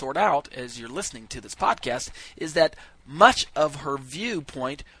hard to sort out as you're listening to this podcast is that much of her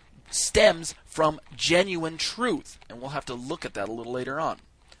viewpoint stems from genuine truth. And we'll have to look at that a little later on.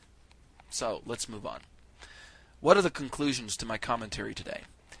 So, let's move on. What are the conclusions to my commentary today?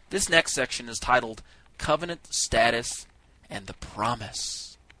 This next section is titled Covenant Status and the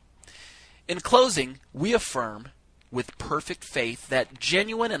Promise. In closing, we affirm with perfect faith that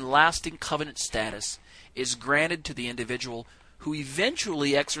genuine and lasting covenant status is granted to the individual who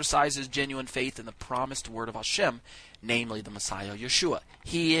eventually exercises genuine faith in the promised word of Hashem, namely the Messiah Yeshua.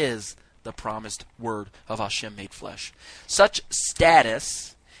 He is the promised word of Hashem made flesh. Such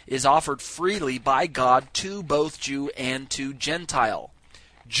status is offered freely by God to both Jew and to Gentile.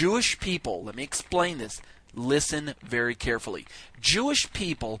 Jewish people, let me explain this, listen very carefully. Jewish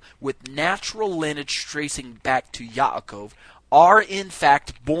people with natural lineage tracing back to Yaakov are in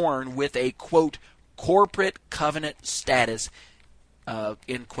fact born with a, quote, corporate covenant status,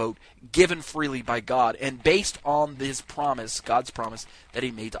 end quote, given freely by God and based on this promise, God's promise that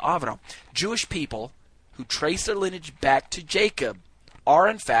he made to Abraham. Jewish people who trace their lineage back to Jacob are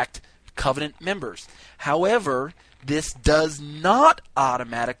in fact covenant members. However, this does not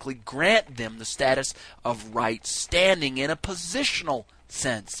automatically grant them the status of right standing in a positional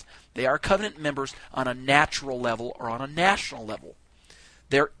sense. They are covenant members on a natural level or on a national level.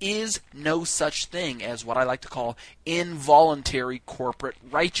 There is no such thing as what I like to call involuntary corporate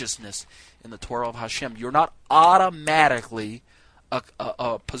righteousness in the Torah of Hashem. You're not automatically a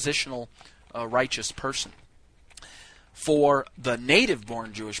positional righteous person. For the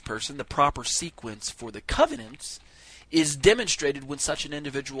native-born Jewish person, the proper sequence for the covenants is demonstrated when such an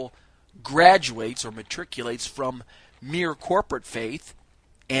individual graduates or matriculates from mere corporate faith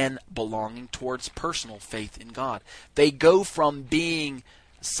and belonging towards personal faith in God. They go from being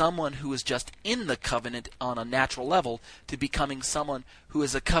someone who is just in the covenant on a natural level to becoming someone who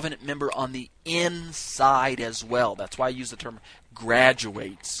is a covenant member on the inside as well. That's why I use the term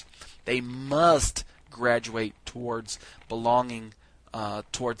graduates. They must graduate towards belonging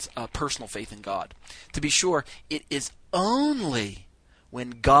towards personal faith in God. To be sure, it is only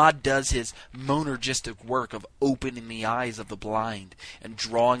when God does his monergistic work of opening the eyes of the blind and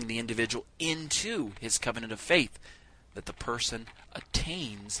drawing the individual into his covenant of faith that the person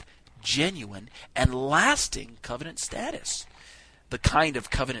attains genuine and lasting covenant status. The kind of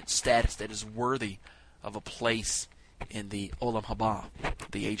covenant status that is worthy of a place in the Olam Haba,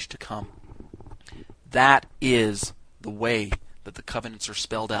 the age to come. That is the way that the covenants are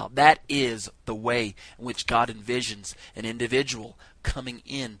spelled out. That is the way in which God envisions an individual coming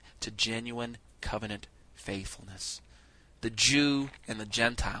in to genuine covenant faithfulness. The Jew and the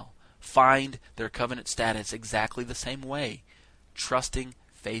Gentile find their covenant status exactly the same way, trusting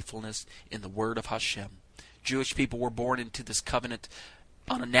faithfulness in the word of Hashem. Jewish people were born into this covenant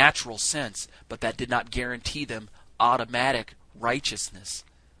on a natural sense, but that did not guarantee them automatic righteousness.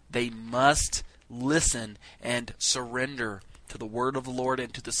 They must listen and surrender to the word of the Lord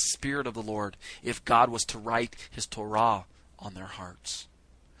and to the Spirit of the Lord if God was to write his Torah on their hearts.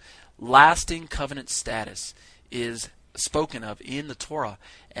 Lasting covenant status is spoken of in the Torah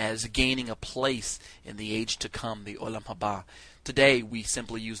as gaining a place in the age to come, the Olam Haba. Today we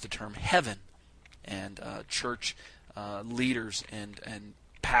simply use the term heaven, and church leaders and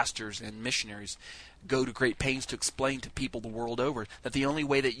pastors and missionaries go to great pains to explain to people the world over that the only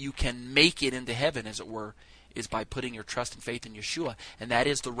way that you can make it into heaven, as it were, is by putting your trust and faith in Yeshua, and that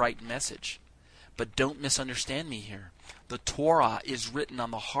is the right message. But don't misunderstand me here. The Torah is written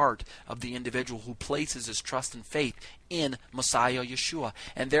on the heart of the individual who places his trust and faith in Messiah Yeshua,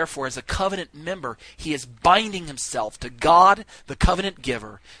 and therefore as a covenant member, he is binding himself to God, the covenant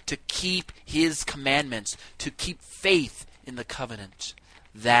giver, to keep his commandments, to keep faith in the covenant.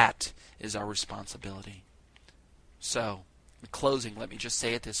 That is our responsibility. So, in closing, let me just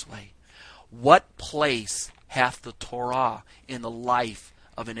say it this way. What place hath the Torah in the life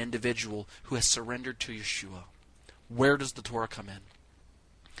of an individual who has surrendered to Yeshua? Where does the Torah come in?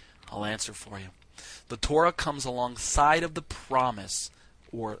 I'll answer for you. The Torah comes alongside of the promise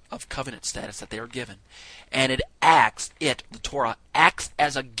or of covenant status that they are given. And the Torah acts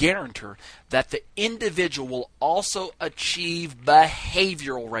as a guarantor that the individual will also achieve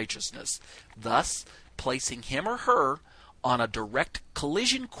behavioral righteousness, thus placing him or her on a direct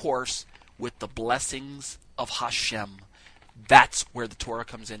collision course with the blessings of Hashem. That's where the Torah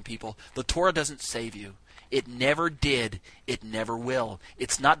comes in, people. The Torah doesn't save you. It never did. It never will.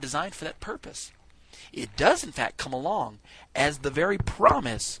 It's not designed for that purpose. It does, in fact, come along as the very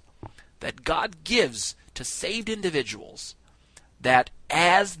promise that God gives to saved individuals, that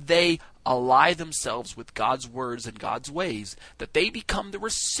as they ally themselves with God's words and God's ways, that they become the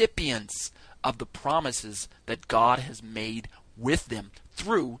recipients of the promises that God has made with them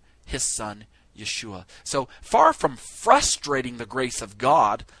through his Son, Yeshua. So far from frustrating the grace of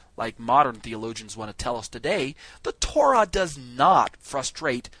God, like modern theologians want to tell us today, the Torah does not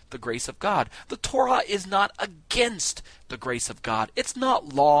frustrate the grace of God. The Torah is not against the grace of God. It's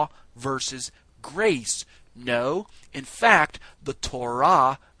not law versus grace. No, in fact, the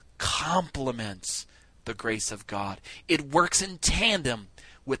Torah complements the grace of God. It works in tandem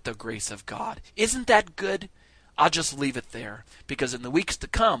with the grace of God. Isn't that good? I'll just leave it there, because in the weeks to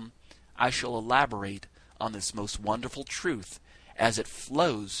come, I shall elaborate on this most wonderful truth as it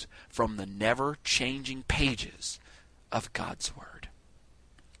flows from the never-changing pages of God's Word.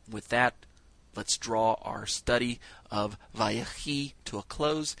 With that, let's draw our study of Vayechi to a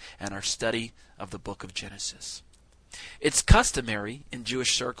close and our study of the book of Genesis. It's customary in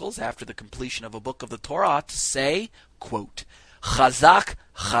Jewish circles after the completion of a book of the Torah to say, quote, Chazak,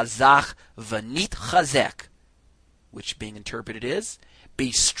 Chazak, Vanit Chazek, which being interpreted is,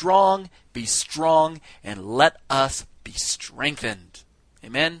 be strong, and let us be strengthened.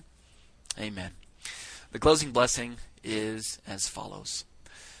 Amen? Amen. The closing blessing is as follows.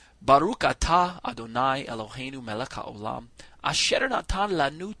 Baruch atah Adonai Eloheinu melech haolam, asher natan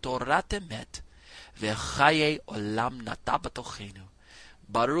lanu torat emet, vechaye olam nata batochenu.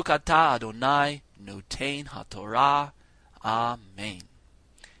 Baruch atah Adonai noten haTorah. Amen.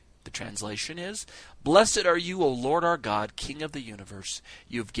 The translation is, Blessed are you, O Lord our God, King of the universe.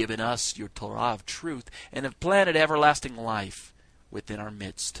 You have given us your Torah of truth and have planted everlasting life within our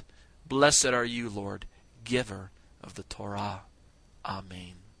midst. Blessed are you, Lord, giver of the Torah.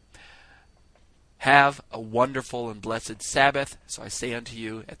 Amen. Have a wonderful and blessed Sabbath. So I say unto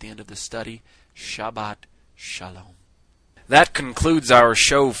you at the end of the study, Shabbat Shalom. That concludes our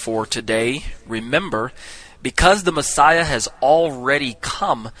show for today. Remember, because the Messiah has already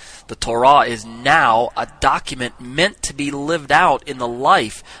come, the Torah is now a document meant to be lived out in the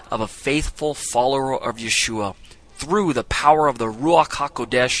life of a faithful follower of Yeshua through the power of the Ruach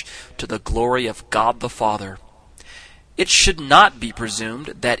HaKodesh to the glory of God the Father. It should not be presumed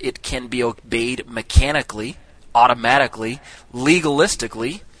that it can be obeyed mechanically, automatically,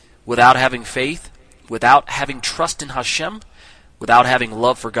 legalistically, without having faith, without having trust in Hashem, without having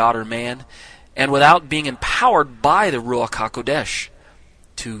love for God or man, and without being empowered by the Ruach HaKodesh.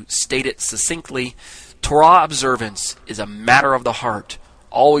 To state it succinctly, Torah observance is a matter of the heart,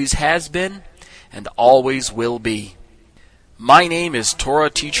 always has been, and always will be. My name is Torah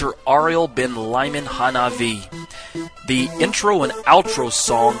teacher Ariel ben Lyman Hanavi. The intro and outro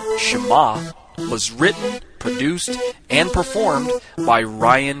song, Shema, was written, produced, and performed by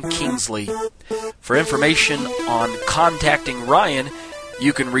Ryan Kingsley. For information on contacting Ryan,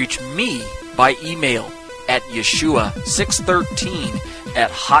 you can reach me by email at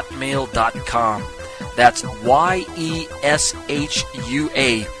yeshua613@hotmail.com. That's YESHUA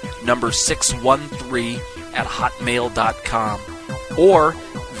number 613@hotmail.com. Or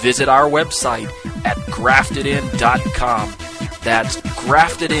visit our website at graftedin.com. That's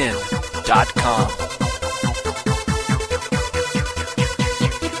graftedin.com.